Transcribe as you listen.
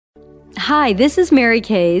Hi, this is Mary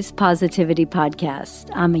Kay's Positivity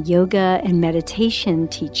Podcast. I'm a yoga and meditation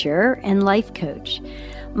teacher and life coach.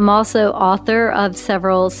 I'm also author of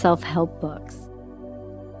several self-help books.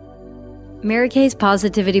 Mary Kay's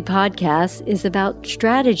Positivity Podcast is about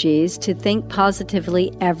strategies to think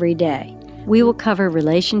positively every day. We will cover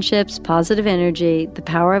relationships, positive energy, the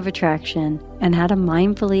power of attraction, and how to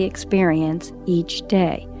mindfully experience each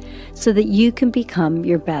day so that you can become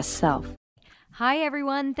your best self. Hi,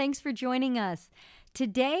 everyone. Thanks for joining us.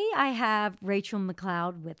 Today, I have Rachel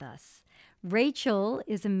McLeod with us. Rachel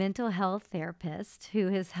is a mental health therapist who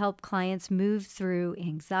has helped clients move through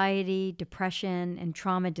anxiety, depression, and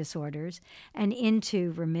trauma disorders and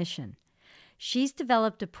into remission. She's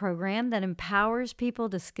developed a program that empowers people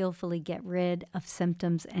to skillfully get rid of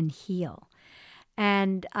symptoms and heal.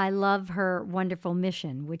 And I love her wonderful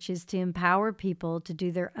mission, which is to empower people to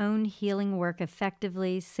do their own healing work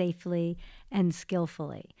effectively, safely, and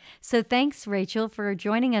skillfully. So thanks, Rachel, for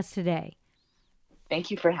joining us today.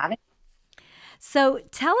 Thank you for having me. So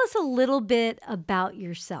tell us a little bit about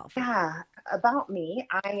yourself. Yeah, about me.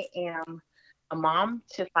 I am a mom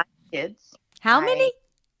to 5 kids. How many?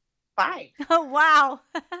 5. Oh, wow.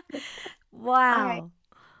 Wow.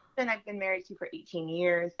 I've been married to for 18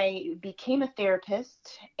 years. I became a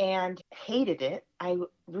therapist and hated it. I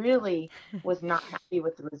really was not happy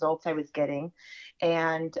with the results I was getting,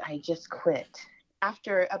 and I just quit.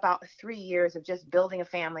 After about 3 years of just building a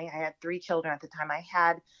family, I had 3 children at the time. I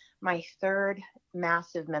had my third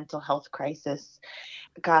massive mental health crisis.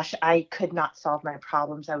 Gosh, I could not solve my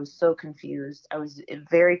problems. I was so confused. I was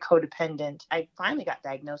very codependent. I finally got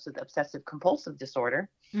diagnosed with obsessive compulsive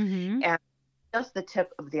disorder. Mm-hmm. And just the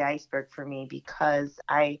tip of the iceberg for me, because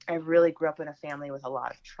I really grew up in a family with a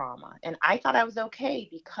lot of trauma. And I thought I was okay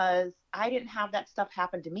because I didn't have that stuff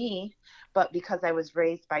happen to me. But because I was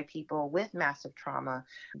raised by people with massive trauma,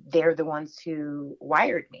 they're the ones who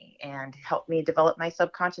wired me and helped me develop my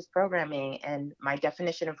subconscious programming and my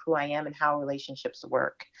definition of who I am and how relationships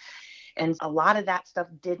work. And a lot of that stuff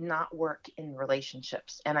did not work in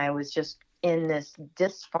relationships. And I was just in this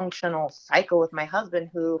dysfunctional cycle with my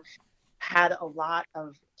husband, who had a lot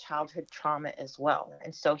of childhood trauma as well.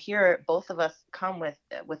 And so here, both of us come with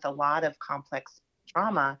a lot of complex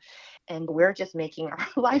trauma, and we're just making our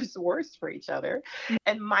lives worse for each other.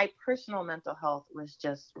 And my personal mental health was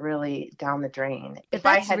just really down the drain. But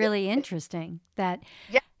that's really interesting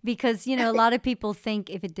because, a lot of people think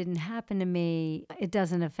if it didn't happen to me, it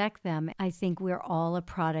doesn't affect them. I think we're all a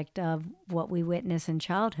product of what we witness in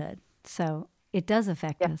childhood. So it does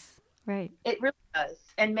affect us. Right. It really does.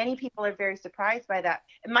 And many people are very surprised by that,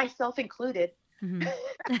 myself included. Mm-hmm.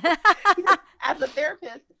 As a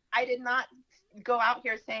therapist, I did not go out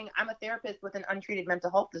here saying I'm a therapist with an untreated mental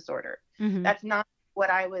health disorder. Mm-hmm. That's not what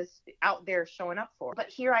I was out there showing up for. But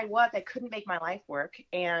here I was, I couldn't make my life work,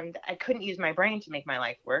 and I couldn't use my brain to make my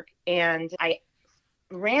life work. And I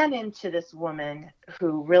ran into this woman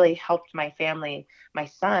who really helped my family, my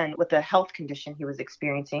son, with a health condition he was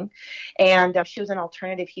experiencing. And she was an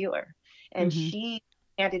alternative healer. And she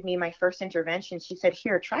handed me my first intervention. She said,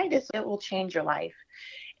 "Here, try this. It will change your life."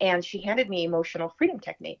 And she handed me emotional freedom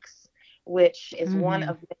techniques, which is one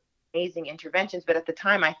of the amazing interventions. But at the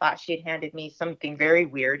time, I thought she had handed me something very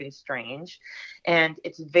weird and strange. And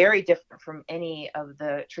it's very different from any of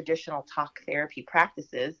the traditional talk therapy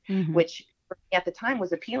practices, which for me at the time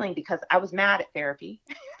was appealing because I was mad at therapy.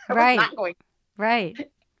 I was not going. Right.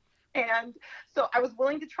 And so I was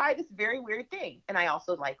willing to try this very weird thing. And I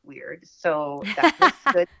also like weird. So that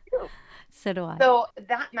was good too. So do I. So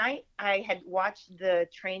that night I had watched the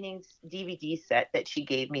trainings DVD set that she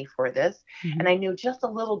gave me for this, and I knew just a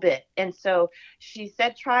little bit. And so she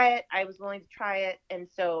said, try it. I was willing to try it. And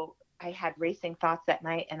so I had racing thoughts that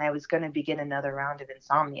night, and I was going to begin another round of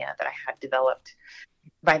insomnia that I had developed.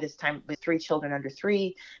 By this time, with 3 children under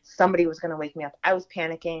 3, somebody was going to wake me up. I was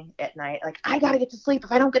panicking at night, like, I got to get to sleep.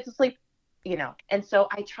 If I don't get to sleep, And so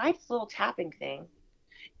I tried this little tapping thing,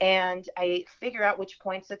 and I figure out which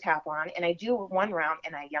points to tap on, and I do one round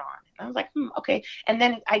and I yawn. And I was like, okay. And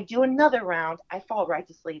then I do another round. I fall right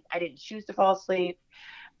to sleep. I didn't choose to fall asleep.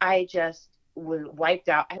 I just was wiped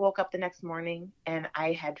out. I woke up the next morning and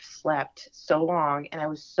I had slept so long, and I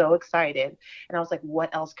was so excited. And I was like,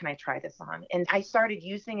 what else can I try this on? And I started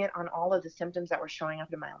using it on all of the symptoms that were showing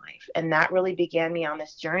up in my life. And that really began me on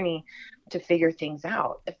this journey to figure things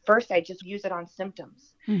out. At first, I just used it on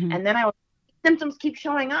symptoms. And then I was symptoms keep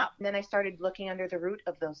showing up. And then I started looking under the root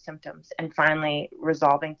of those symptoms and finally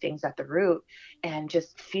resolving things at the root and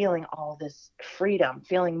just feeling all this freedom,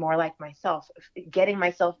 feeling more like myself, getting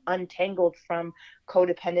myself untangled from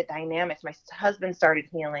codependent dynamics. My husband started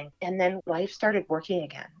healing, and then life started working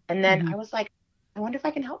again. And then I was like, I wonder if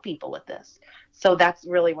I can help people with this. So that's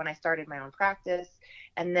really when I started my own practice.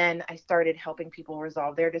 And then I started helping people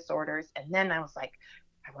resolve their disorders. And then I was like,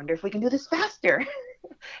 I wonder if we can do this faster.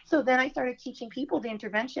 So then I started teaching people the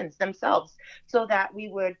interventions themselves so that we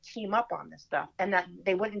would team up on this stuff and that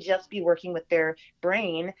they wouldn't just be working with their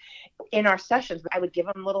brain in our sessions. I would give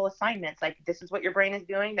them little assignments like, this is what your brain is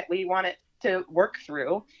doing that we want it to work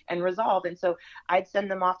through and resolve. And so I'd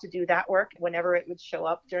send them off to do that work whenever it would show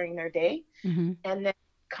up during their day. And then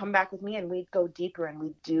come back with me and we'd go deeper and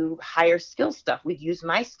we'd do higher skill stuff. We'd use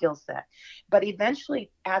my skill set. But eventually,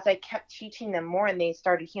 as I kept teaching them more and they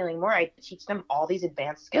started healing more, I'd teach them all these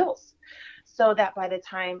advanced skills so that by the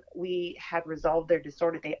time we had resolved their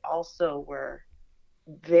disorder, they also were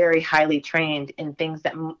very highly trained in things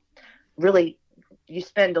that really you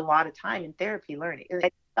spend a lot of time in therapy learning. I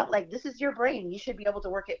felt like this is your brain. You should be able to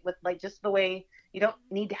work it with like just the way you don't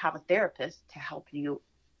need to have a therapist to help you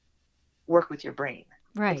work with your brain.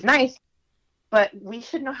 Right. It's nice, but we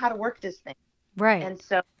should know how to work this thing. Right. And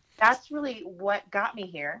so that's really what got me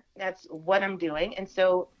here. That's what I'm doing. And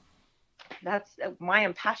so that's why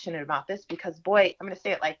I'm passionate about this because, boy, I'm going to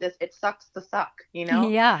say it like this. It sucks to suck, you know?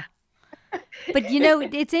 Yeah. But, you know,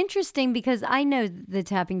 it's interesting because I know the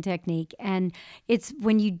tapping technique, and it's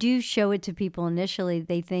when you do show it to people initially,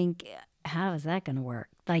 they think, how is that going to work?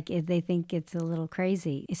 Like they think it's a little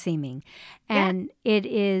crazy seeming. And it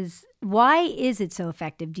is, why is it so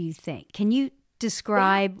effective, do you think? Can you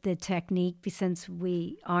describe the technique since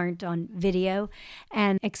we aren't on video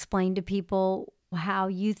and explain to people how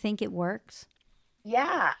you think it works?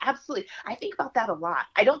 Yeah, absolutely. I think about that a lot.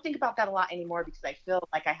 I don't think about that a lot anymore because I feel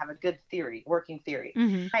like I have a good theory, working theory.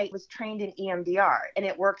 I was trained in EMDR and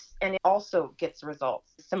it works and it also gets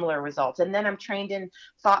results, similar results. And then I'm trained in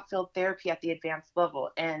thought-filled therapy at the advanced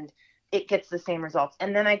level and it gets the same results.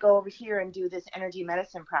 And then I go over here and do this energy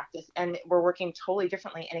medicine practice and we're working totally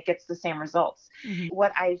differently and it gets the same results.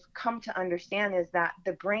 What I've come to understand is that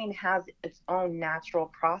the brain has its own natural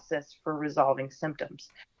process for resolving symptoms.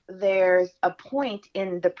 There's a point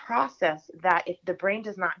in the process that if the brain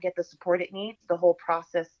does not get the support it needs, the whole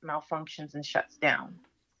process malfunctions and shuts down.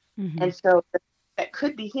 And so that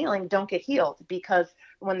could be healing don't get healed because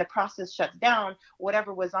when the process shuts down,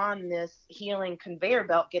 whatever was on this healing conveyor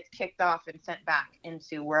belt gets kicked off and sent back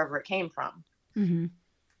into wherever it came from.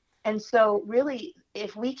 And so really,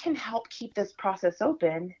 if we can help keep this process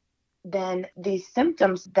open, then these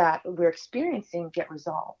symptoms that we're experiencing get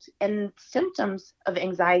resolved. And symptoms of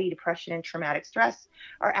anxiety, depression, and traumatic stress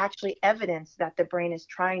are actually evidence that the brain is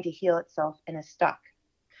trying to heal itself and is stuck.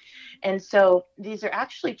 And so these are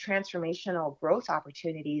actually transformational growth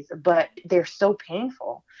opportunities, but they're so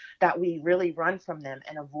painful that we really run from them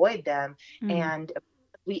and avoid them. And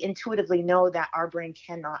we intuitively know that our brain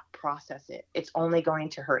cannot process it. It's only going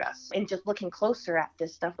to hurt us. And just looking closer at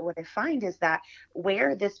this stuff, what I find is that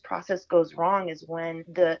where this process goes wrong is when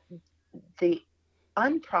the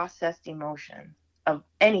unprocessed emotion of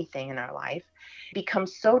anything in our life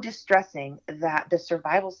becomes so distressing that the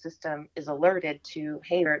survival system is alerted to,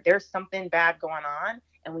 hey, there's something bad going on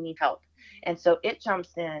and we need help. And so it jumps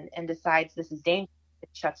in and decides this is dangerous. It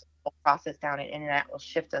shuts the whole process down and that will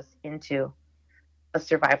shift us into a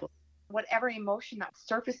survival. Whatever emotion that's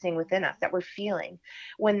surfacing within us that we're feeling,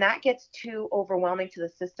 when that gets too overwhelming to the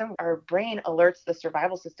system, our brain alerts the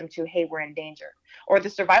survival system to, hey, we're in danger. Or the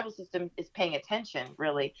survival system is paying attention,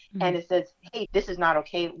 really, and it says, hey, this is not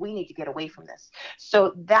okay. We need to get away from this.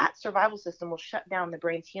 So that survival system will shut down the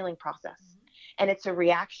brain's healing process. And it's a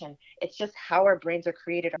reaction. It's just how our brains are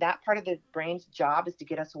created. That part of the brain's job is to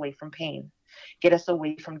get us away from pain, get us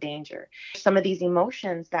away from danger. Some of these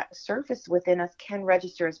emotions that surface within us can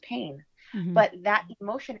register as pain, but that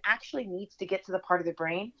emotion actually needs to get to the part of the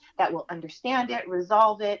brain that will understand it,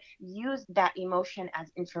 resolve it, use that emotion as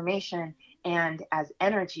information and as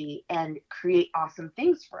energy and create awesome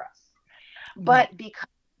things for us. But because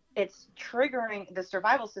it's triggering the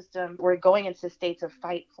survival system, we're going into states of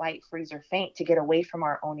fight, flight, freeze, or faint to get away from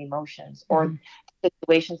our own emotions or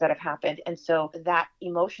situations that have happened. And so that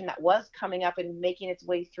emotion that was coming up and making its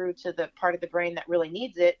way through to the part of the brain that really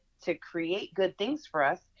needs it to create good things for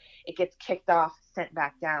us, it gets kicked off, sent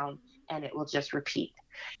back down, and it will just repeat.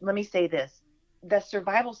 Let me say this. The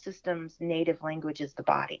survival system's native language is the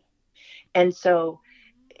body. And so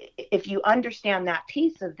if you understand that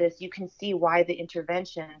piece of this, you can see why the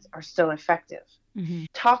interventions are so effective. Mm-hmm.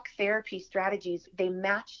 Talk therapy strategies, they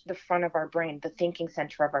match the front of our brain, the thinking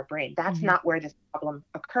center of our brain. That's Mm-hmm. not where this problem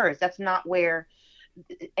occurs. That's not where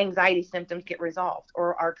anxiety symptoms get resolved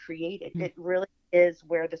or are created. It really is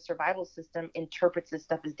where the survival system interprets this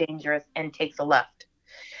stuff as dangerous and takes a left.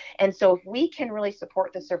 And so if we can really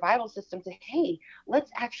support the survival system to, hey,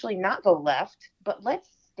 let's actually not go left, but let's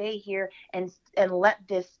stay here and let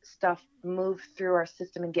this stuff move through our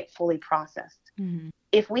system and get fully processed. Mm-hmm.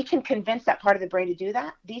 If we can convince that part of the brain to do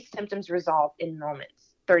that, these symptoms resolve in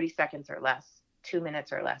moments, 30 seconds or less, 2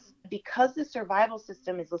 minutes or less. Because the survival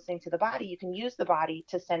system is listening to the body, you can use the body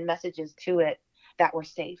to send messages to it that we're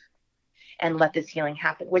safe and let this healing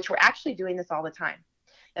happen, which we're actually doing this all the time.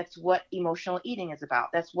 That's what emotional eating is about.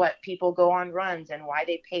 That's what people go on runs and why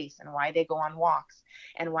they pace and why they go on walks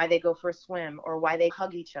and why they go for a swim or why they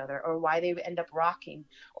hug each other or why they end up rocking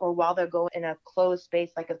or while they're going in a closed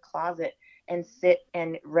space like a closet and sit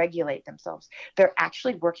and regulate themselves. They're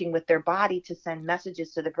actually working with their body to send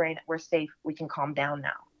messages to the brain that we're safe, we can calm down now.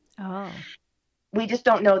 Oh. We just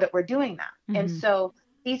don't know that we're doing that. Mm-hmm. And so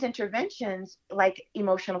these interventions, like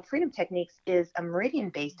emotional freedom techniques, is a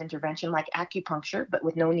meridian-based intervention like acupuncture, but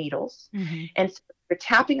with no needles. Mm-hmm. And so you're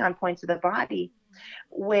tapping on points of the body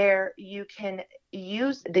where you can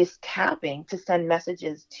use this tapping to send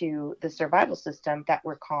messages to the survival system that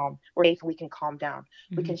we're calm, we're safe, we can calm down.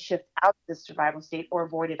 Mm-hmm. We can shift out of the survival state or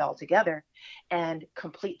avoid it altogether and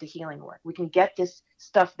complete the healing work. We can get this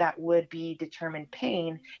stuff that would be determined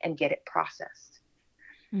pain and get it processed.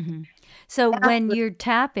 Mm-hmm. So when you're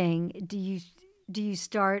tapping, do you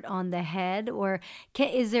start on the head, or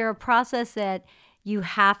is there a process that you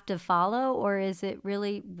have to follow, or is it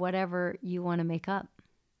really whatever you want to make up?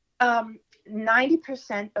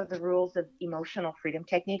 90% of the rules of emotional freedom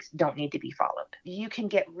techniques don't need to be followed. You can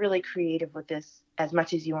get really creative with this as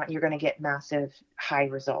much as you want. You're going to get massive high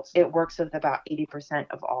results. It works with about 80%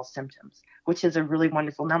 of all symptoms, which is a really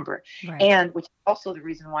wonderful number. Right. And which is also the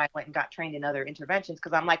reason why I went and got trained in other interventions,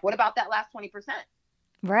 because I'm like, what about that last 20%?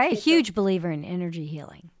 Right. A huge believer in energy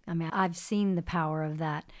healing. I mean, I've seen the power of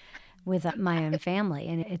that with my own family,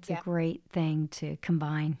 and it's a great thing to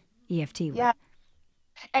combine EFT with. Yeah.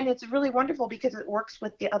 And it's really wonderful because it works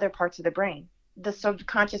with the other parts of the brain. The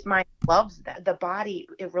subconscious mind loves that. The body,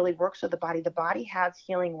 it really works with the body. The body has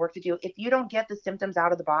healing work to do. If you don't get the symptoms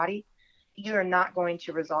out of the body, you're not going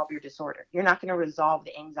to resolve your disorder. You're not going to resolve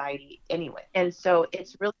the anxiety anyway. And so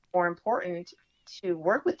it's really more important to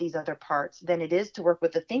work with these other parts than it is to work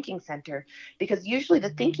with the thinking center, because usually the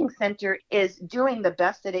thinking center is doing the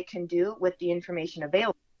best that it can do with the information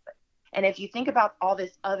available. And if you think about all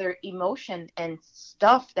this other emotion and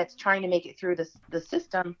stuff that's trying to make it through the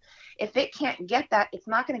system, if it can't get that, it's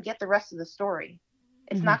not going to get the rest of the story.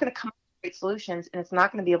 It's not going to come up with great solutions, and it's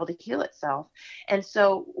not going to be able to heal itself. And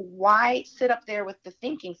so why sit up there with the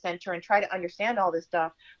thinking center and try to understand all this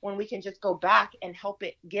stuff when we can just go back and help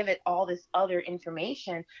it, give it all this other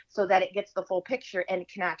information so that it gets the full picture and it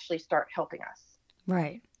can actually start helping us.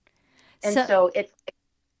 Right. And so it's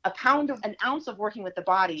an ounce of working with the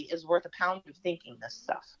body is worth a pound of thinking this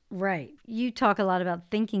stuff. Right. You talk a lot about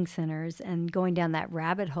thinking centers and going down that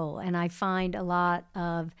rabbit hole. And I find a lot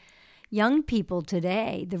of young people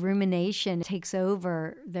today, the rumination takes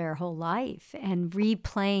over their whole life, and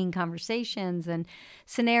replaying conversations and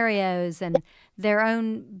scenarios and their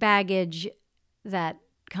own baggage that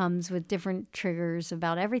comes with different triggers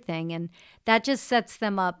about everything. And that just sets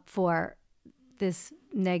them up for this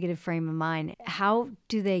negative frame of mind. How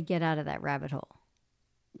do they get out of that rabbit hole?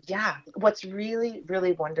 Yeah. What's really,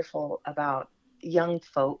 really wonderful about young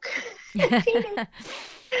folk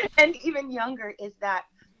and even younger is that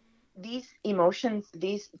these emotions,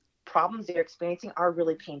 these problems they're experiencing are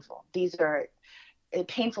really painful. These are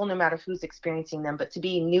painful no matter who's experiencing them, but to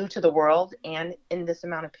be new to the world and in this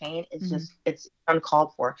amount of pain is just, it's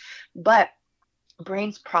uncalled for. But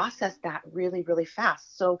brains process that really, really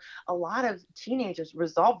fast. So a lot of teenagers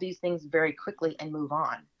resolve these things very quickly and move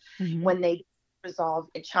on. When they resolve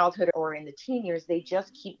in childhood or in the teen years, they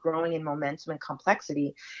just keep growing in momentum and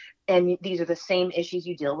complexity. And these are the same issues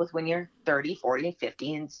you deal with when you're 30, 40,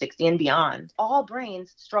 50, and 60 and beyond. All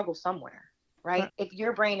brains struggle somewhere. Right? If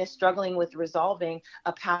your brain is struggling with resolving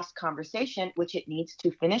a past conversation, which it needs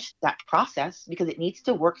to finish that process because it needs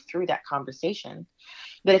to work through that conversation.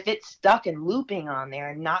 But if it's stuck and looping on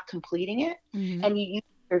there and not completing it, and you use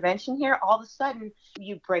intervention here, all of a sudden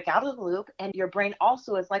you break out of the loop, and your brain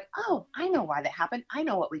also is like, oh, I know why that happened. I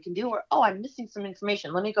know what we can do. Or, oh, I'm missing some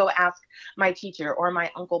information. Let me go ask my teacher or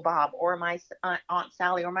my Uncle Bob or my Aunt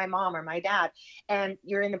Sally or my mom or my dad. And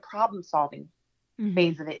you're in the problem solving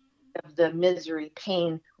phase of it. Of the misery,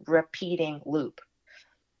 pain, repeating loop.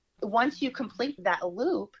 once you complete that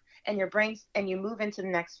loop and you move into the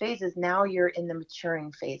next phases, now you're in the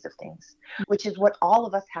maturing phase of things, which is what all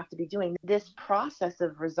of us have to be doing. This process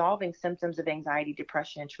of resolving symptoms of anxiety,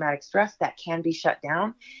 depression, and traumatic stress that can be shut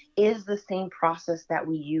down is the same process that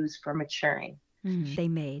we use for maturing. They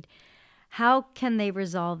made. How can they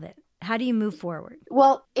resolve it? How do you move forward?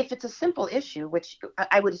 Well, if it's a simple issue, which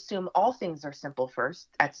I would assume all things are simple first,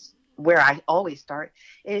 that's where I always start,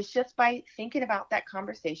 is just by thinking about that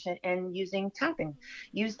conversation and using tapping,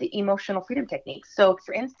 use the emotional freedom techniques. So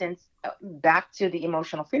for instance, back to the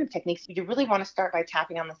emotional freedom techniques, you really want to start by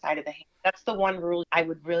tapping on the side of the hand. That's the one rule I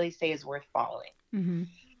would really say is worth following. Mm-hmm.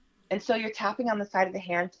 And so you're tapping on the side of the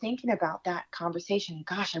hand, thinking about that conversation.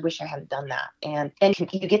 Gosh, I wish I hadn't done that. And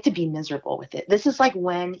you get to be miserable with it. This is like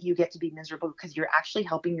when you get to be miserable because you're actually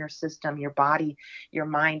helping your system, your body, your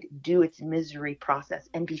mind do its misery process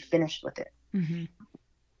and be finished with it. Mm-hmm.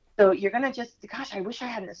 So you're going to just, gosh, I wish I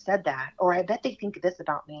hadn't said that. Or I bet they think this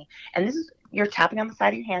about me. And you're tapping on the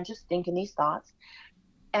side of your hand, just thinking these thoughts.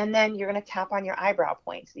 And then you're going to tap on your eyebrow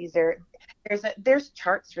points. There's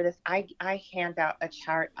charts for this. I hand out a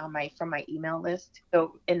chart from my email list.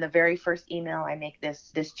 So in the very first email, I make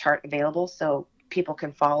this chart available so people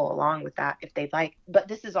can follow along with that if they'd like. But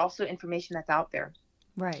this is also information that's out there.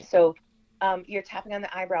 Right. So you're tapping on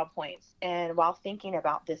the eyebrow points. And while thinking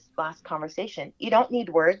about this last conversation, you don't need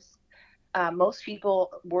words. Most people,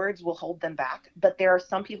 words will hold them back, but there are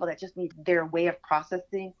some people that just need their way of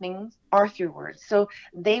processing things are through words. So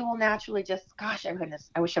they will naturally just, gosh, I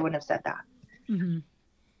wish I wouldn't have said that. Mm-hmm.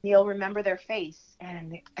 You'll remember their face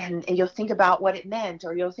and you'll think about what it meant,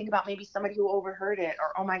 or you'll think about maybe somebody who overheard it,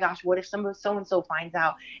 or, oh my gosh, what if so-and-so finds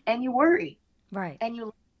out? And you worry. Right. And you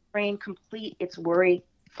let your brain complete its worry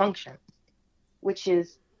function, which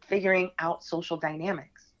is figuring out social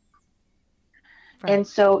dynamics. Right. And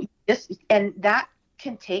so that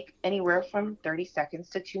can take anywhere from 30 seconds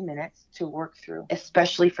to 2 minutes to work through,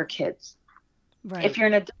 especially for kids. Right. If you're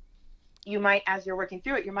an adult, you might, as you're working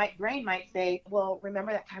through it, your brain might say, well,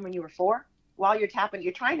 remember that time when you were 4? While you're tapping,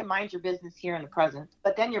 you're trying to mind your business here in the present.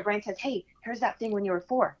 But then your brain says, hey, here's that thing when you were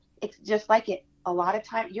 4. It's just like it. A lot of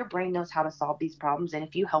time, your brain knows how to solve these problems. And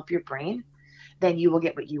if you help your brain, then you will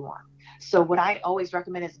get what you want. So what I always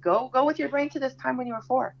recommend is go with your brain to this time when you were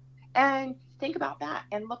 4. And think about that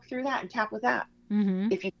and look through that and tap with that.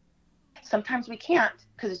 Mm-hmm. Sometimes we can't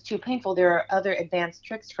because it's too painful. There are other advanced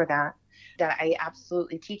tricks for that I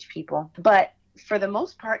absolutely teach people. But for the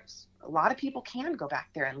most part, a lot of people can go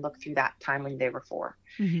back there and look through that time when they were 4.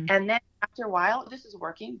 Mm-hmm. And then after a while, this is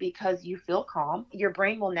working because you feel calm. Your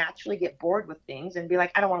brain will naturally get bored with things and be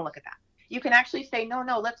like, I don't want to look at that. You can actually say, no,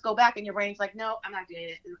 let's go back. And your brain's like, no, I'm not doing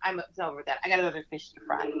it. It's over with that. I got other fish to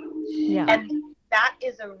fry. Yeah. And that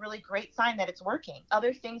is a really great sign that it's working.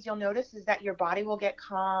 Other things you'll notice is that your body will get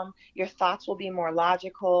calm, your thoughts will be more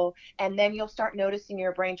logical, and then you'll start noticing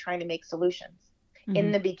your brain trying to make solutions. Mm-hmm.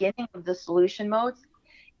 In the beginning of the solution modes,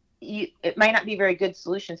 it might not be very good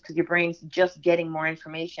solutions because your brain's just getting more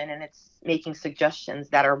information and it's making suggestions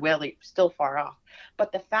that are really still far off.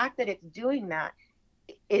 But the fact that it's doing that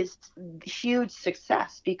is huge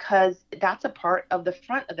success because that's a part of the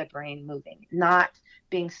front of the brain moving, not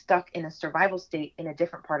being stuck in a survival state in a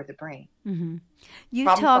different part of the brain. Mm-hmm. You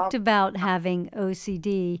talked about having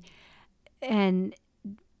OCD, and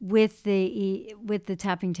with the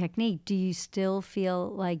tapping technique, do you still feel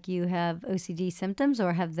like you have OCD symptoms,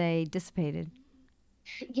 or have they dissipated?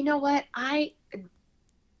 You know what? I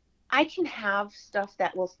can have stuff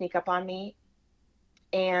that will sneak up on me,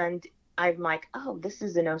 and I'm like, oh, this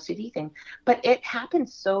is an OCD thing. But it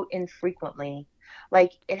happens so infrequently.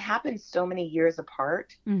 Like, it happens so many years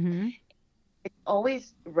apart. Mm-hmm. It's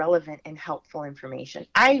always relevant and helpful information.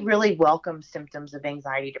 I really welcome symptoms of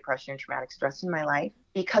anxiety, depression, and traumatic stress in my life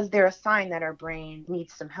because they're a sign that our brain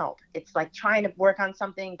needs some help. It's like trying to work on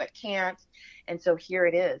something but can't. And so here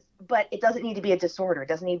it is. But it doesn't need to be a disorder. It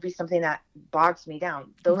doesn't need to be something that bogs me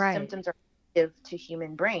down. Those symptoms are to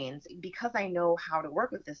human brains. Because I know how to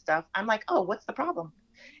work with this stuff, I'm like, oh, what's the problem?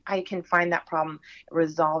 I can find that problem,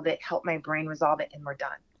 resolve it, help my brain resolve it, and we're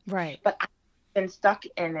done. Right. But I've been stuck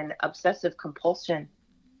in an obsessive compulsion,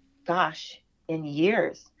 in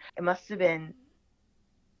years. It must have been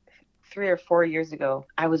 3 or 4 years ago.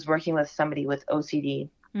 I was working with somebody with OCD.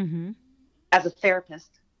 Mm-hmm. As a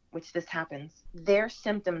therapist, which this happens. Their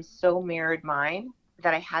symptoms so mirrored mine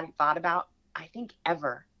that I hadn't thought about, I think,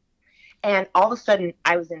 ever. And all of a sudden,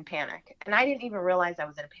 I was in panic. And I didn't even realize I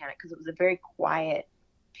was in a panic because it was a very quiet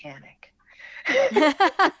panic.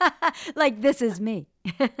 Like, this is me.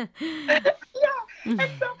 Yeah. And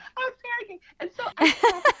so I was panicking. And so I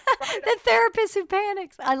the therapist who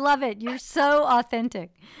panics. I love it. You're so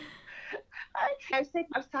authentic. I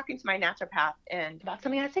was talking to my naturopath and about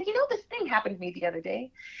something. And I said, this thing happened to me the other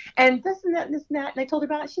day, and this and that and this and that. And I told her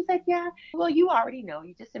about it. She said, yeah, well, you already know.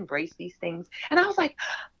 You just embrace these things. And I was like,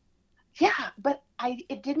 yeah, but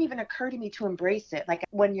it didn't even occur to me to embrace it. Like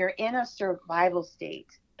when you're in a survival state,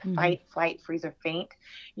 fight, flight, freeze, or faint,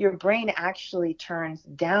 your brain actually turns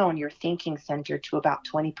down your thinking center to about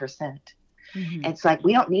 20%. And it's like,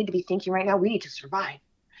 we don't need to be thinking right now. We need to survive.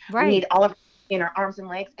 Right. We need all of in our arms and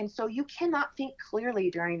legs. And so you cannot think clearly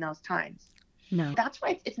during those times. No. That's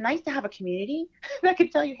why it's nice to have a community that can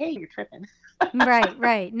tell you, hey, you're tripping.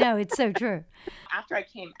 Right. No, it's so true. After I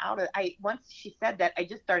came out of, once she said that, I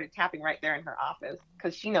just started tapping right there in her office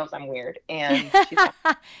because she knows I'm weird. And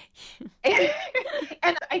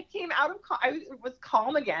and I came out of, I was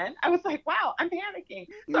calm again. I was like, wow, I'm panicking.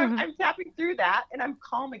 So I'm tapping through that and I'm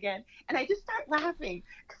calm again. And I just start laughing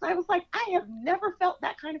because I was like, I have never felt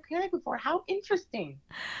that kind of panic before. How interesting.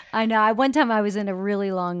 I know. One time I was in a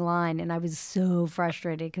really long line and I was so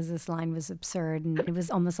frustrated because this line was absurd and it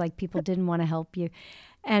was almost like people didn't want to help you.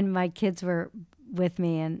 And my kids were with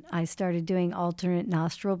me and I started doing alternate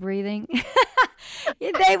nostril breathing.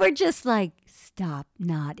 They were just like, stop,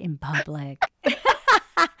 not in public.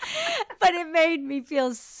 But it made me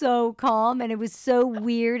feel so calm and it was so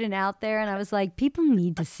weird and out there. And I was like, people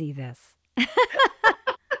need to see this.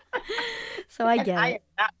 So I get it.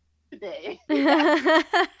 Today.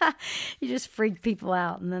 You just freak people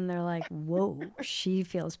out and then they're like, whoa, she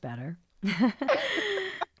feels better.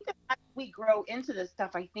 We grow into this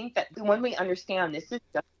stuff. I think that when we understand this is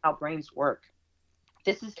just how brains work.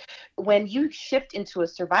 This is when you shift into a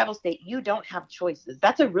survival state, you don't have choices.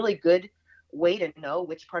 That's a really good way to know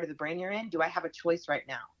which part of the brain you're in. Do I have a choice right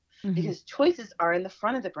now? Because choices are in the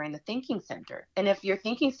front of the brain, the thinking center. And if your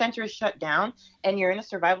thinking center is shut down and you're in a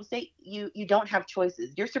survival state, you don't have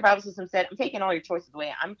choices. Your survival system said, I'm taking all your choices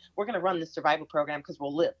away. We're going to run this survival program because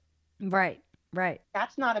we'll live. Right.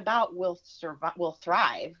 That's not about we'll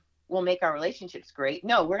thrive. We'll make our relationships great.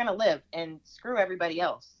 No, we're going to live and screw everybody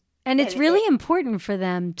else. And it's really important for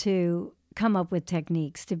them to come up with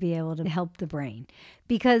techniques to be able to help the brain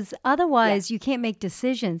because otherwise you can't make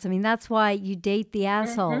decisions. I mean, that's why you date the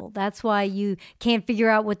asshole. That's why you can't figure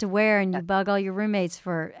out what to wear and you bug all your roommates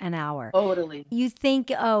for an hour. Totally. You think,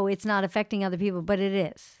 oh, it's not affecting other people, but it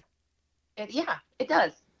is. It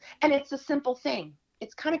does. And it's a simple thing.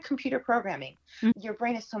 It's kind of computer programming. Your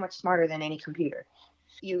brain is so much smarter than any computer.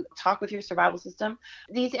 You talk with your survival system.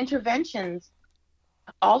 These interventions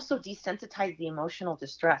also desensitize the emotional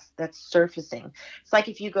distress that's surfacing. It's like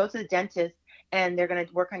if you go to the dentist and they're going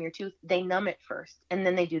to work on your tooth, they numb it first and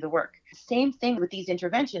then they do the work. Same thing with these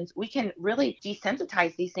interventions. We can really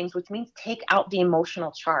desensitize these things, which means take out the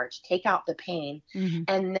emotional charge, take out the pain, and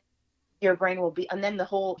then your brain will be, and then the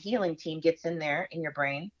whole healing team gets in there in your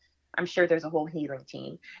brain. I'm sure there's a whole healing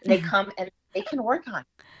team. And they come and they can work on it.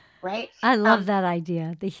 Right? I love that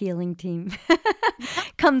idea. The healing team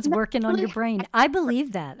comes working on your brain. I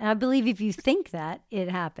believe that. And I believe if you think that,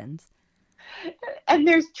 it happens. And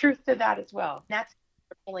there's truth to that as well. That's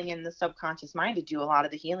pulling in the subconscious mind to do a lot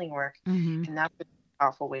of the healing work. And that's a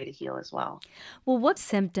powerful way to heal as well. Well, what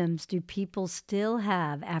symptoms do people still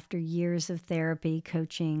have after years of therapy,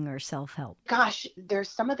 coaching, or self-help? Gosh, there's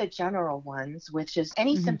some of the general ones, which is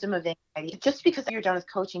any symptom of anxiety. Just because you're done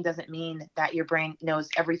with coaching doesn't mean that your brain knows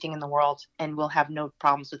everything in the world and will have no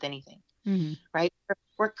problems with anything, right?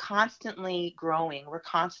 We're constantly growing. We're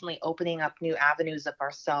constantly opening up new avenues of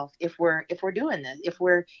ourselves. If we're doing this,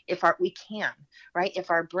 we can, right?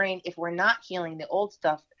 If we're not healing the old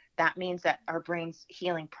stuff, that means that our brain's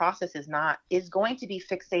healing process is going to be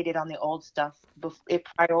fixated on the old stuff. It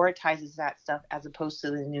prioritizes that stuff as opposed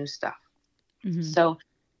to the new stuff. So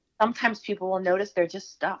sometimes people will notice they're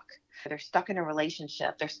just stuck. They're stuck in a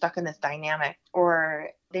relationship. They're stuck in this dynamic, or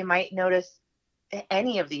they might notice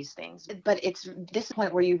any of these things. But it's this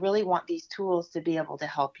point where you really want these tools to be able to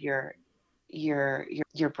help your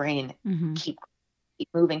brain keep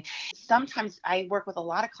moving. Sometimes I work with a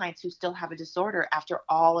lot of clients who still have a disorder after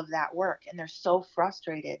all of that work, and they're so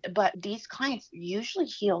frustrated. But these clients usually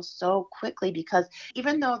heal so quickly because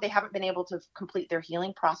even though they haven't been able to complete their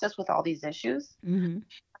healing process with all these issues,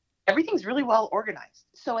 everything's really well organized.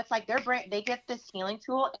 So it's like their brain, they get this healing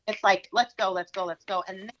tool. It's like, let's go.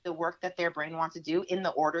 And then the work that their brain wants to do in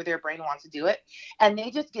the order their brain wants to do it. And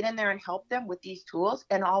they just get in there and help them with these tools.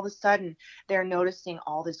 And all of a sudden they're noticing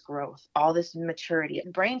all this growth, all this maturity.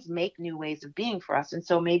 Brains make new ways of being for us. And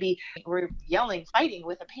so maybe we're fighting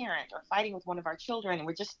with a parent or fighting with one of our children, and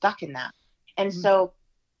we're just stuck in that. And so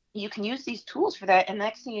you can use these tools for that. And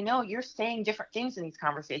next thing you know, you're saying different things in these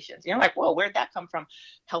conversations. You're like, whoa, where'd that come from?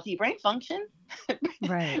 Healthy brain function.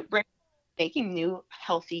 Right. making new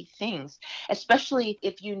healthy things, especially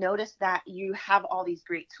if you notice that you have all these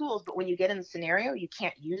great tools, but when you get in the scenario, you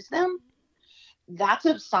can't use them. That's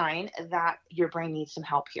a sign that your brain needs some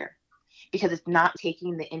help here because it's not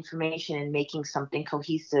taking the information and making something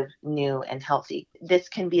cohesive, new, and healthy. This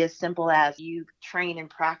can be as simple as you train and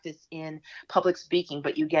practice in public speaking,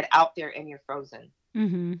 but you get out there and you're frozen.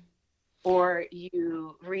 Mm-hmm. Or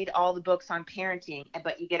you read all the books on parenting,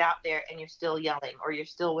 but you get out there and you're still yelling or you're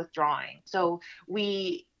still withdrawing. So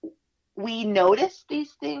we notice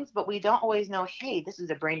these things, but we don't always know, hey, this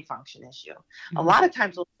is a brain function issue. Mm-hmm. A lot of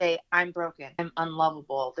times we'll say, I'm broken, I'm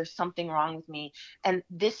unlovable, there's something wrong with me. And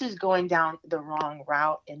this is going down the wrong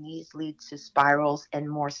route, and these lead to spirals and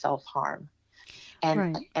more self-harm.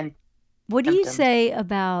 And what do you say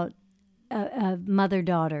about a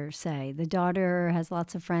mother-daughter, say? The daughter has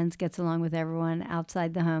lots of friends, gets along with everyone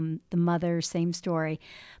outside the home. The mother, same story.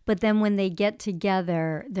 But then when they get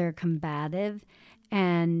together, they're combative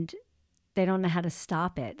and they don't know how to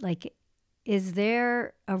stop it. Like, is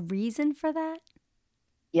there a reason for that?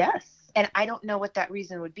 Yes. And I don't know what that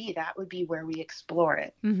reason would be. That would be where we explore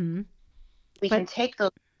it. Mm-hmm. We can take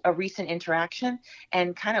a recent interaction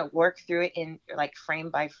and kind of work through it in like frame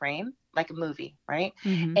by frame, like a movie, right?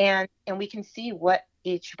 Mm-hmm. And we can see what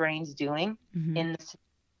each brain's doing mm-hmm. in this,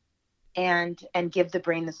 and give the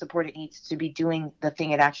brain the support it needs to be doing the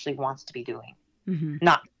thing it actually wants to be doing, mm-hmm.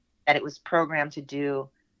 not that it was programmed to do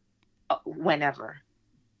whenever.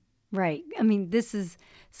 Right. I mean, this is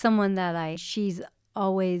someone that she's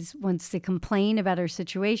always wants to complain about her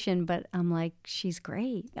situation, but I'm like, she's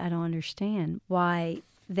great. I don't understand why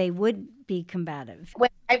they would be combative. When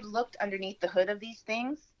I've looked underneath the hood of these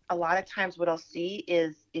things, a lot of times what I'll see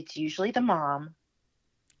is it's usually the mom.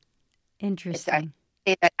 Interesting. I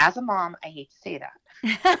say that as a mom, I hate to say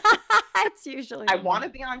that. It's usually I want to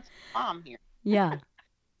be on mom here. Yeah.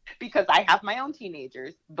 Because I have my own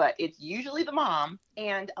teenagers, but it's usually the mom.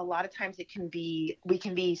 And a lot of times we can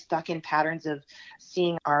be stuck in patterns of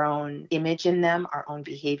seeing our own image in them, our own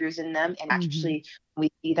behaviors in them. And actually, when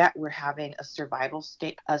we see that, we're having a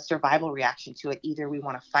survival reaction to it. Either we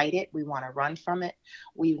want to fight it, we want to run from it,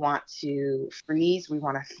 we want to freeze, we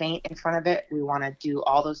want to faint in front of it, we want to do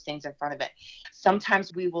all those things in front of it.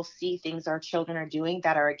 Sometimes we will see things our children are doing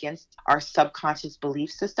that are against our subconscious belief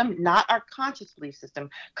system, not our conscious belief system.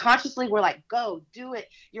 Consciously, we're like, go, do it.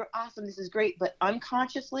 You're awesome. This is great. But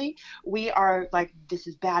unconsciously, we are like, this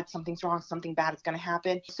is bad. Something's wrong. Something bad is going to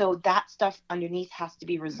happen. So that stuff underneath has to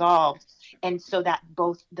be resolved. And so that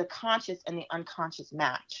both the conscious and the unconscious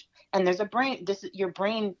match. And there's a brain, your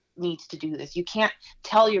brain needs to do this. You can't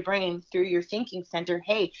tell your brain through your thinking center,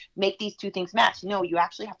 hey, make these two things match. No, you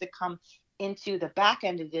actually have to come into the back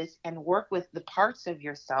end of this and work with the parts of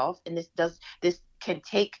yourself. And this can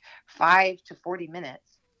take 5 to 40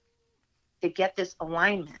 minutes to get this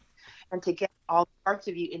alignment and to get all parts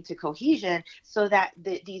of you into cohesion so that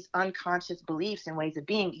these unconscious beliefs and ways of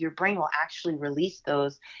being, your brain will actually release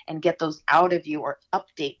those and get those out of you or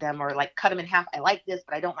update them or like cut them in half. I like this,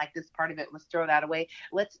 but I don't like this part of it. Let's throw that away.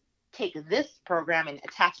 Let's take this program and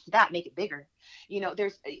attach to that, make it bigger.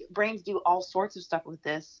 There's brains do all sorts of stuff with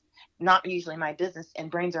this, not usually my business, and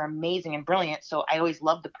brains are amazing and brilliant. So I always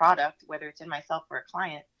love the product, whether it's in myself or a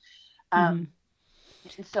client.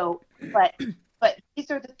 But these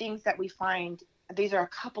are the things that we find. These are a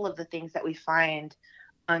couple of the things that we find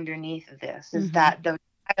underneath this is that the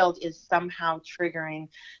child is somehow triggering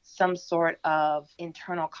some sort of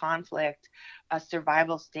internal conflict, a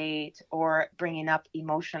survival state, or bringing up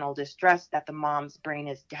emotional distress that the mom's brain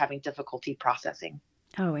is having difficulty processing.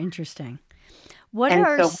 Oh, interesting. What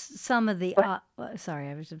are some of the, sorry,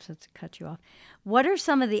 I was just about to cut you off. What are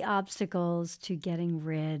some of the obstacles to getting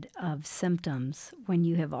rid of symptoms when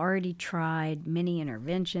you have already tried many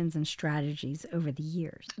interventions and strategies over the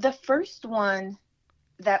years? The first one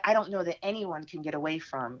that I don't know that anyone can get away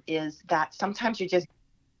from is that sometimes you're just in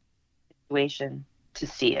a situation to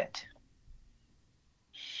see it.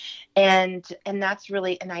 And that's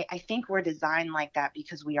really, and I think we're designed like that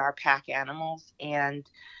because we are pack animals, and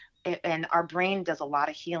our brain does a lot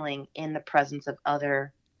of healing in the presence of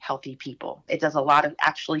other healthy people. It does a lot of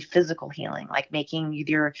actually physical healing, like making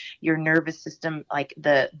your nervous system, like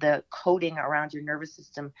the coating around your nervous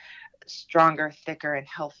system, stronger, thicker, and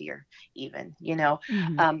healthier even,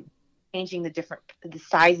 changing the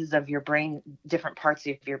sizes of your brain, different parts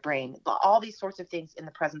of your brain, all these sorts of things in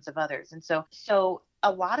the presence of others. And so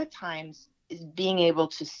a lot of times being able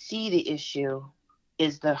to see the issue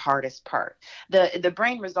is the hardest part. The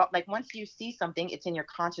brain result, like once you see something, it's in your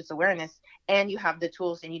conscious awareness and you have the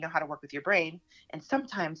tools and you know how to work with your brain. And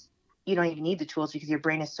sometimes you don't even need the tools because your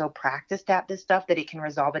brain is so practiced at this stuff that it can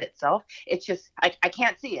resolve it itself. It's just, I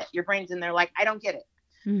can't see it. Your brain's in there like, I don't get it.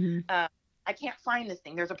 I can't find this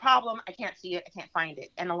thing. There's a problem. I can't see it. I can't find it.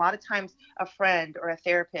 And a lot of times a friend or a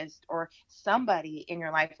therapist or somebody in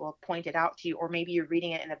your life will point it out to you, or maybe you're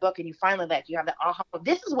reading it in a book and you finally you have the aha,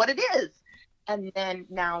 this is what it is. And then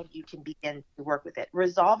now you can begin to work with it.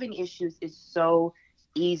 Resolving issues is so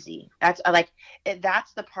easy. That's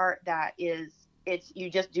the part that is, you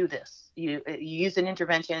just do this. You use an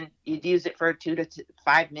intervention, you use it for 2 to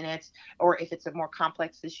 5 minutes, or if it's a more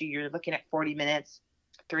complex issue, you're looking at 40 minutes,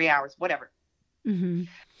 3 hours, whatever.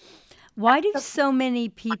 Why do so many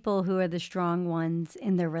people who are the strong ones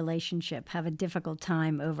in their relationship have a difficult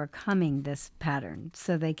time overcoming this pattern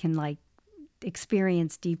so they can like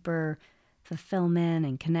experience deeper fulfillment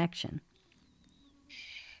and connection?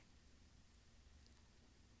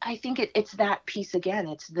 I think it's that piece again.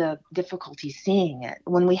 It's the difficulty seeing it.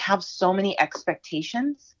 When we have so many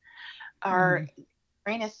expectations, our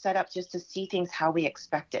brain is set up just to see things how we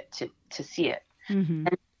expect it to see it. And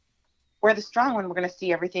we're the strong one. We're going to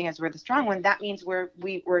see everything as we're the strong one. That means we're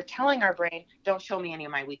telling our brain, don't show me any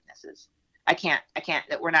of my weaknesses. I can't,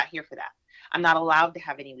 that we're not here for that. I'm not allowed to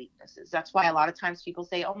have any weaknesses. That's why a lot of times people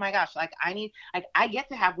say, oh my gosh, like I get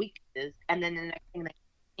to have weaknesses. And then the next thing they're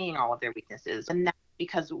seeing all of their weaknesses. And that's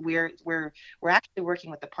because we're actually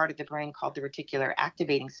working with the part of the brain called the reticular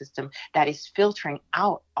activating system that is filtering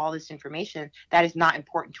out all this information that is not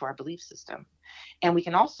important to our belief system. And we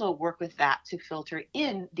can also work with that to filter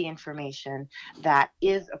in the information that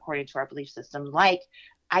is according to our belief system, like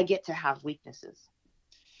I get to have weaknesses.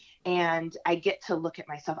 And I get to look at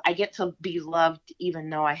myself. I get to be loved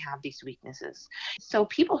even though I have these weaknesses. So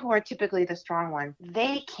people who are typically the strong one,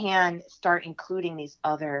 they can start including these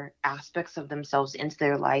other aspects of themselves into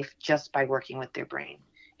their life just by working with their brain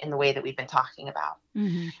in the way that we've been talking about.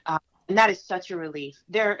 And that is such a relief.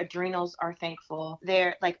 Their adrenals are thankful.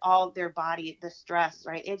 They're like all their body, the stress,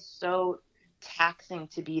 right? It's so taxing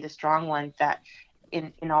to be the strong one that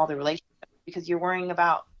in all the relationships, because you're worrying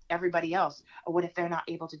about everybody else. Or what if they're not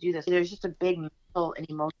able to do this? There's just a big mental and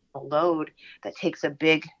emotional load that takes a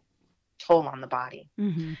big toll on the body.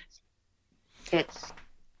 It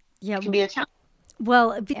can be a challenge.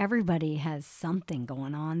 Well, everybody has something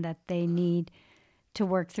going on that they need to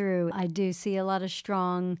work through. I do see a lot of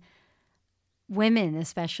strong women,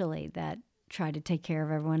 especially, that try to take care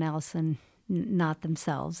of everyone else and not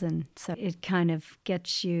themselves. And so it kind of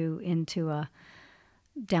gets you into a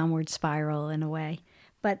downward spiral in a way.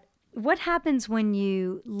 But what happens when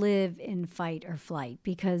you live in fight or flight?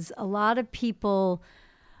 Because a lot of people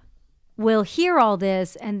will hear all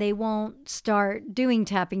this and they won't start doing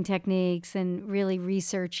tapping techniques and really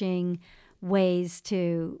researching ways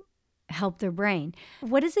to help their brain.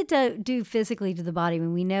 What does it do physically to the body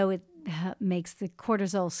when we know it makes the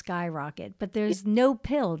cortisol skyrocket, but there's no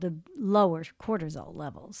pill to lower cortisol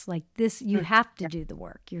levels? Like this, you have to do the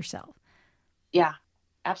work yourself. Yeah.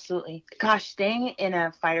 Absolutely. Gosh, staying in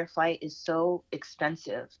a fight or flight is so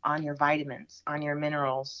expensive on your vitamins, on your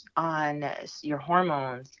minerals, on your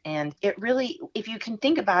hormones. And it really, if you can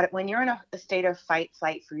think about it, when you're in a state of fight,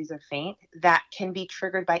 flight, freeze, or faint, that can be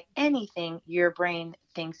triggered by anything your brain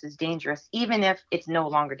thinks is dangerous, even if it's no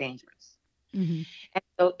longer dangerous. And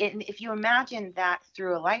so if you imagine that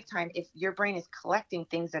through a lifetime, if your brain is collecting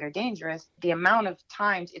things that are dangerous, the amount of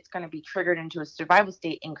times it's going to be triggered into a survival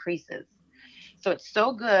state increases. So it's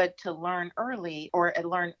so good to learn early or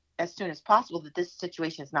learn as soon as possible that this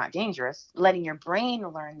situation is not dangerous, letting your brain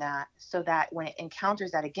learn that so that when it encounters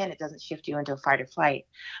that again, it doesn't shift you into a fight or flight.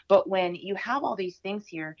 But when you have all these things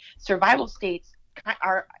here, survival states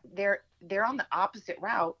they're on the opposite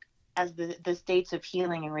route as the states of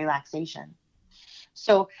healing and relaxation.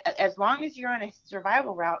 So as long as you're on a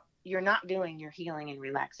survival route, you're not doing your healing and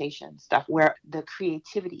relaxation stuff where the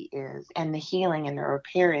creativity is and the healing and the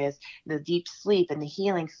repair is, the deep sleep and the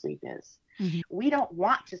healing sleep is. We don't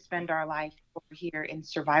want to spend our life over here in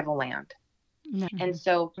survival land. And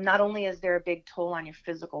so not only is there a big toll on your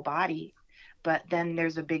physical body, but then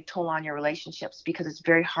there's a big toll on your relationships, because it's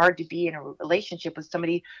very hard to be in a relationship with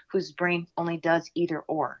somebody whose brain only does either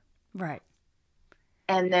or. Right.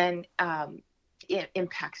 And then it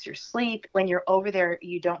impacts your sleep. When you're over there,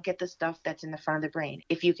 you don't get the stuff that's in the front of the brain.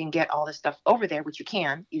 If you can get all the stuff over there, which you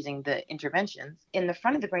can using the interventions, in the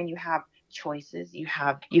front of the brain, you have choices, you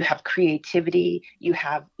have creativity, you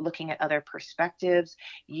have looking at other perspectives,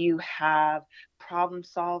 you have problem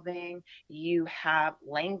solving, you have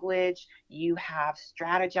language, you have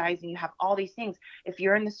strategizing, you have all these things. If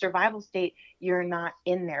you're in the survival state, you're not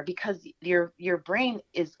in there, because your brain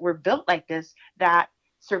we're built like this, that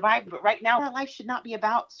survive. But right now, our life should not be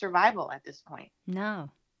about survival at this point. No.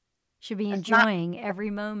 Should be It's not. enjoying every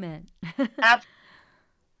moment.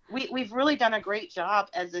 We've really done a great job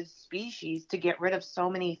as a species to get rid of so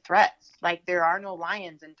many threats. Like there are no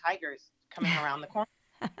lions and tigers coming around the corner.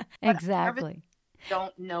 Exactly.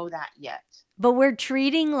 Don't know that yet. But we're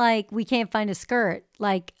treating like we can't find a skirt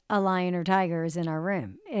like a lion or tiger is in our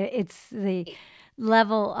room. It's the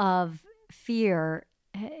level of fear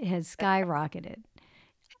has skyrocketed.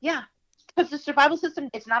 Yeah. Because the survival system,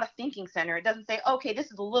 it's not a thinking center. It doesn't say, okay,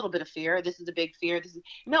 this is a little bit of fear. This is a big fear.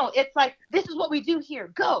 No, it's like, this is what we do here.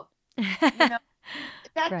 Go. That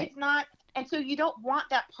Right. is not. And so you don't want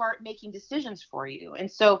that part making decisions for you. And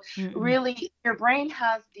so really your brain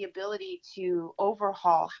has the ability to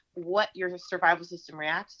overhaul what your survival system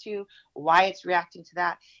reacts to, why it's reacting to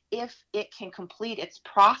that, if it can complete its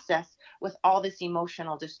process with all this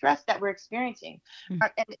emotional distress that we're experiencing.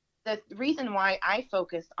 And the reason why I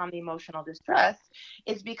focus on the emotional distress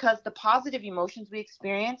is because the positive emotions we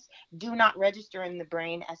experience do not register in the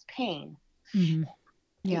brain as pain.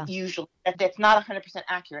 Yeah. Usually that's not 100%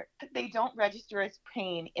 accurate. They don't register as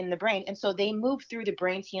pain in the brain. And so they move through the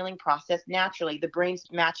brain's healing process naturally, the brain's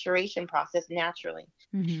maturation process naturally.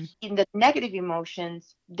 In the negative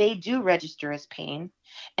emotions, they do register as pain.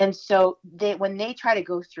 And so when they try to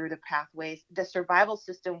go through the pathways, the survival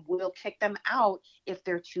system will kick them out if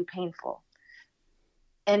they're too painful.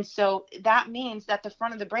 And so that means that the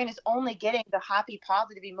front of the brain is only getting the happy,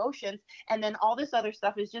 positive emotions. And then all this other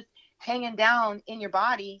stuff is just hanging down in your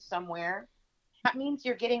body somewhere. That means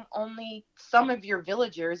you're getting only some of your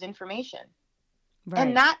villagers' information. Right.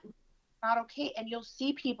 And that's not okay. And you'll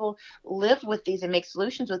see people live with these and make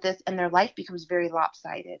solutions with this, and their life becomes very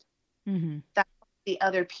lopsided. That's the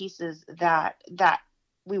other pieces that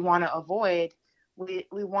we want to avoid. We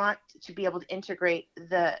want to be able to integrate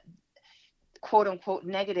the quote unquote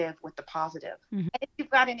negative with the positive. And if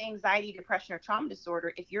you've got an anxiety, depression, or trauma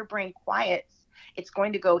disorder, if your brain quiets, it's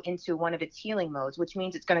going to go into one of its healing modes, which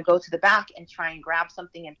means it's going to go to the back and try and grab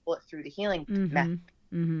something and pull it through the healing method.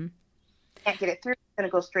 Can't get it through, it's going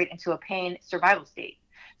to go straight into a pain survival state.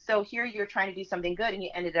 So here you're trying to do something good and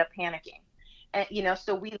you ended up panicking. And,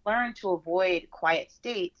 so we learn to avoid quiet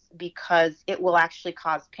states because it will actually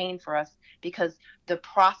cause pain for us, because the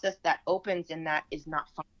process that opens in that is not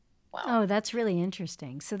fun. Well. Oh, that's really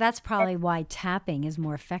interesting. So that's probably why tapping is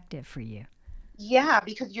more effective for you. Yeah,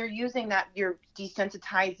 because you're using that, you're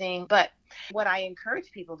desensitizing. But what I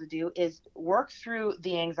encourage people to do is work through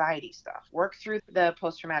the anxiety stuff, work through the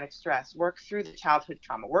post-traumatic stress, work through the childhood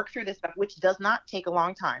trauma, work through this stuff, which does not take a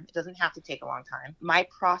long time. It doesn't have to take a long time. My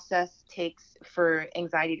process takes, for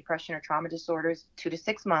anxiety, depression, or trauma disorders, 2 to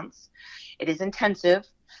 6 months. It is intensive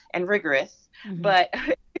and rigorous, but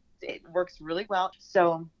it works really well.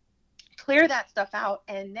 So clear that stuff out,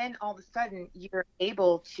 and then all of a sudden you're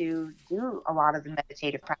able to do a lot of the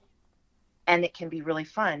meditative practice, and it can be really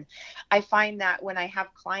fun. I find that when I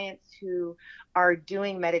have clients who are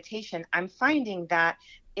doing meditation, I'm finding that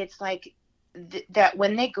it's like that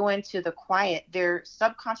when they go into the quiet, their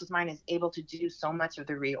subconscious mind is able to do so much of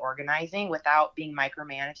the reorganizing without being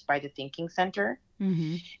micromanaged by the thinking center.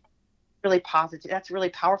 Really positive. That's really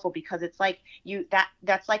powerful, because it's like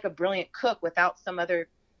that's like a brilliant cook without some other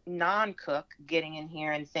non-cook getting in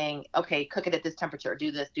here and saying, okay, cook it at this temperature,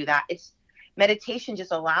 do this, do that. It's meditation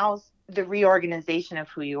just allows the reorganization of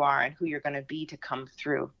who you are and who you're going to be to come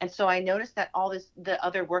through. And so I noticed that all this, the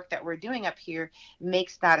other work that we're doing up here,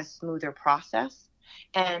 makes that a smoother process.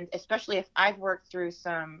 And especially if I've worked through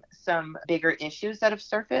some bigger issues that have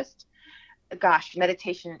surfaced, gosh,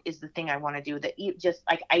 meditation is the thing I want to do. That just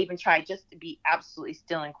like I even try just to be absolutely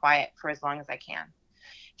still and quiet for as long as I can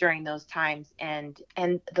during those times, and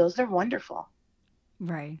those are wonderful.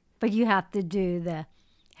 Right. But you have to do the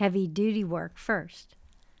heavy duty work first.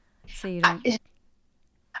 So you don't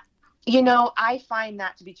I find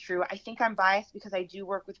that to be true. I think I'm biased because I do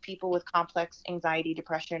work with people with complex anxiety,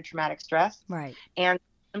 depression, and traumatic stress. Right. And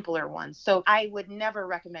simpler ones. So I would never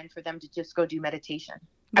recommend for them to just go do meditation.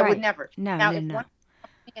 Right. I would never. No, now, no, if no. one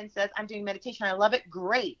person says, I'm doing meditation, I love it,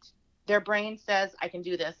 great. Their brain says, I can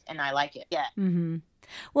do this, and I like it. Yeah.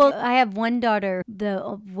 Well, I have one daughter,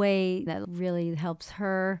 the way that really helps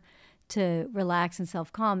her to relax and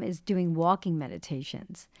self-calm is doing walking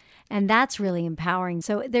meditations. And that's really empowering.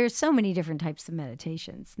 So there's so many different types of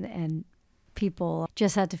meditations, and people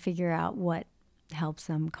just have to figure out what helps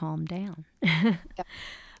them calm down.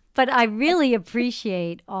 But I really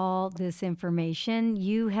appreciate all this information.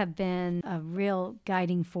 You have been a real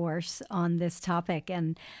guiding force on this topic.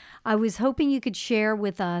 And I was hoping you could share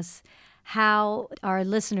with us how our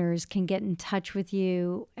listeners can get in touch with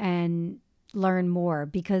you and learn more,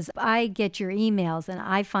 because I get your emails and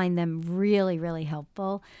I find them really, really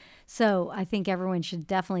helpful. So I think everyone should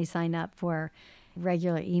definitely sign up for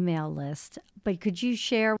regular email list. But could you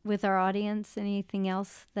share with our audience anything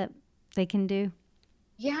else that they can do?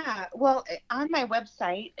 Yeah, well, on my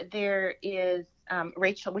website, there is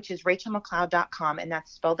Rachel, which is rachelmcleod.com, and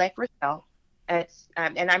that's spelled like Rochelle.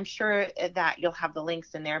 And I'm sure that you'll have the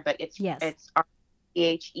links in there, but Yes. it's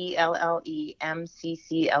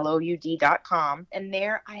RachelMcCloud.com. And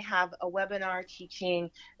there I have a webinar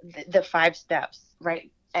teaching the 5 steps,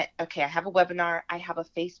 right? Okay, I have a webinar. I have a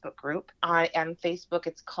Facebook group. On Facebook,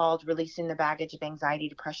 it's called Releasing the Baggage of Anxiety,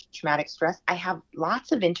 Depression, Traumatic Stress. I have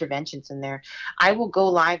lots of interventions in there. I will go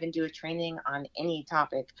live and do a training on any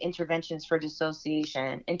topic: interventions for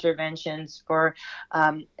dissociation, interventions for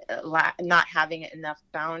not having enough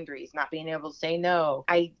boundaries, not being able to say no.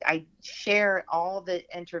 I share all the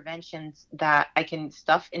interventions that I can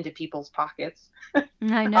stuff into people's pockets I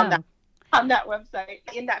on know. that website,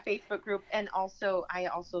 in that Facebook group, and also I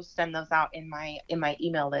also send those out in my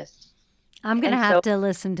email list. I'm going to And have to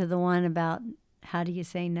listen to the one about how do you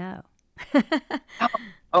say no.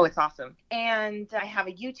 oh, it's awesome. And I have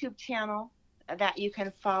a YouTube channel that you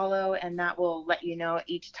can follow, and that will let you know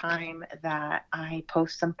each time that I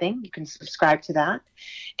post something. You can subscribe to that.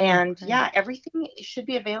 And Okay. yeah, everything should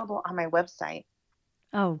be available on my website.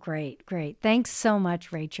 Oh, great, great. Thanks so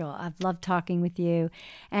much, Rachel. I've loved talking with you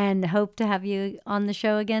and hope to have you on the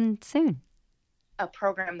show again soon. A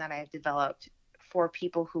program that I've developed for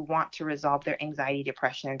people who want to resolve their anxiety,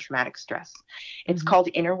 depression, and traumatic stress. It's called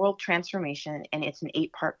Inner World Transformation, and it's an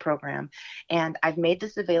 8-part program. And I've made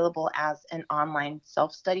this available as an online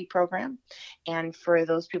self-study program. And for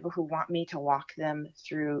those people who want me to walk them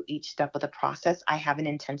through each step of the process, I have an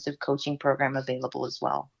intensive coaching program available as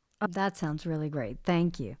well. Oh, that sounds really great.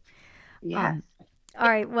 Thank you. Yes. All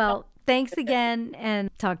right. Well, thanks again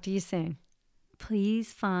and talk to you soon.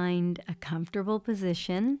 Please find a comfortable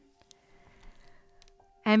position.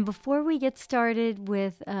 And before we get started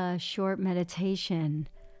with a short meditation,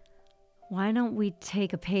 why don't we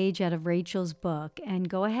take a page out of Rachel's book and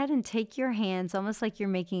go ahead and take your hands, almost like you're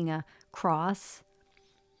making a cross,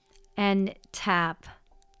 and tap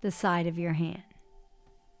the side of your hand.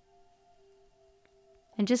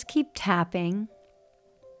 And just keep tapping.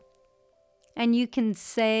 And you can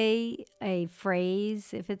say a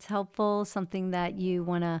phrase if it's helpful, something that you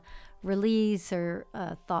want to release or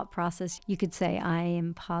a thought process. You could say, I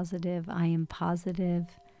am positive, I am positive.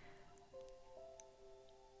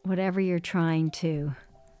 Whatever you're trying to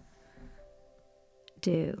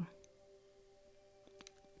do.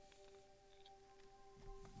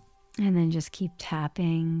 And then just keep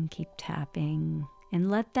tapping,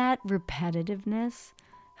 and let that repetitiveness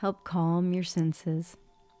help calm your senses.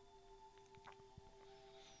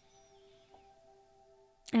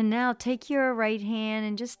 And now take your right hand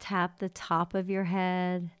and just tap the top of your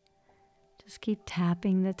head. Just keep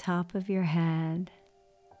tapping the top of your head.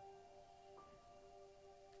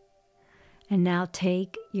 And now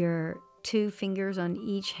take your 2 fingers on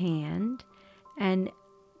each hand and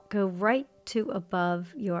go right to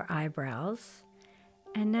above your eyebrows.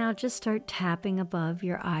 And now just start tapping above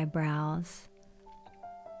your eyebrows.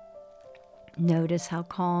 Notice how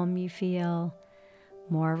calm you feel,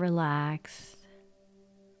 more relaxed.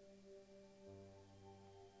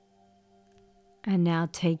 And now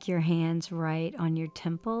take your hands right on your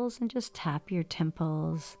temples and just tap your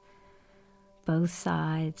temples, both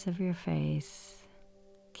sides of your face.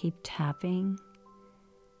 Keep tapping.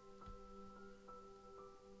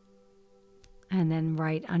 And then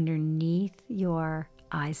right underneath your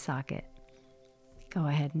eye socket, go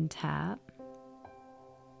ahead and tap.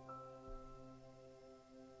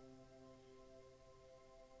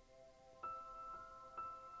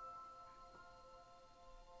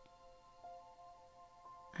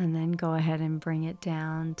 And then go ahead and bring it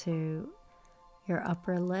down to your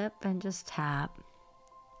upper lip and just tap.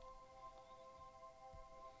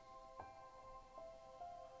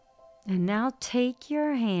 And now take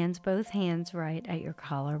your hands, both hands, right at your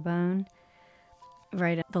collarbone,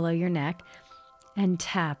 right below your neck, and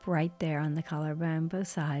tap right there on the collarbone, both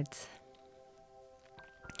sides.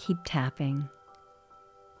 Keep tapping.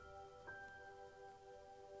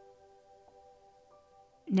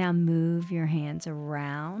 Now move your hands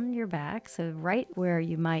around your back, so right where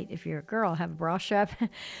you might, if you're a girl, have a bra strap,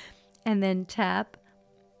 and then tap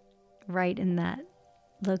right in that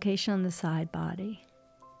location on the side body.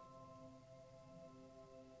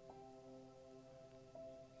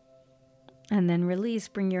 And then release,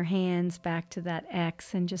 bring your hands back to that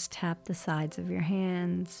X and just tap the sides of your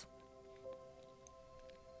hands.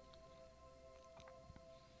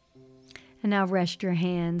 And now rest your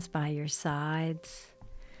hands by your sides.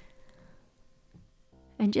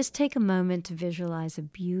 And just take a moment to visualize a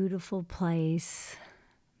beautiful place.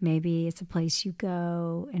 Maybe it's a place you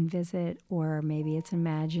go and visit, or maybe it's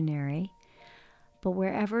imaginary. But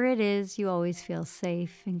wherever it is, you always feel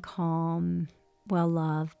safe and calm, well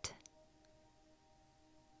loved.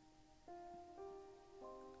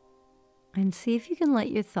 And see if you can let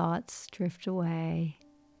your thoughts drift away.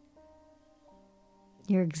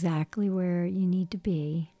 You're exactly where you need to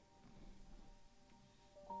be.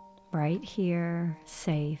 Right here,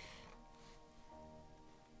 safe.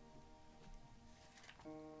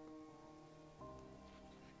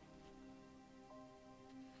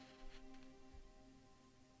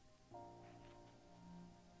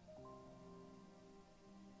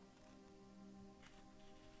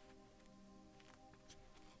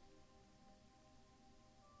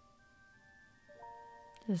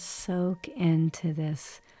 Just soak into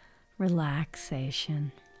this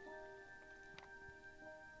relaxation.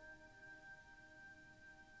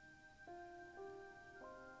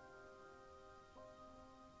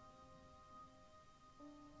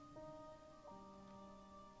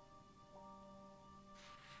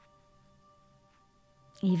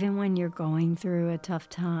 Even when you're going through a tough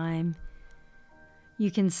time,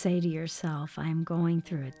 you can say to yourself, I'm going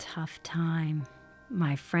through a tough time.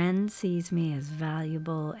 My friend sees me as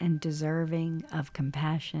valuable and deserving of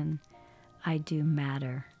compassion. I do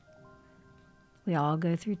matter. We all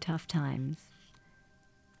go through tough times.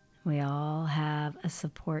 We all have a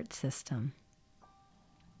support system.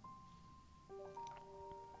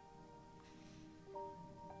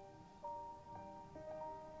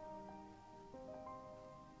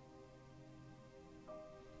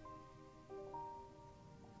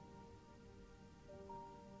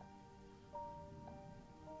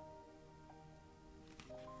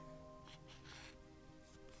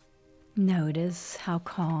 Notice how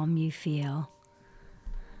calm you feel.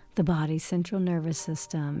 The body's central nervous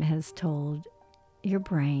system has told your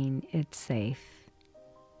brain it's safe.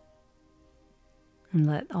 And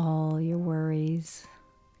let all your worries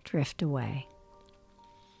drift away.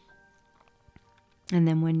 And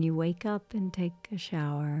then when you wake up and take a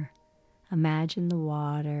shower, imagine the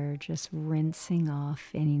water just rinsing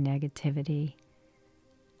off any negativity,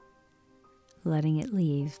 letting it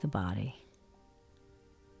leave the body.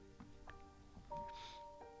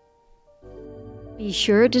 Be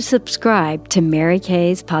sure to subscribe to Mary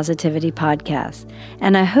Kay's Positivity Podcast,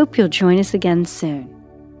 and I hope you'll join us again soon.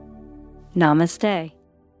 Namaste.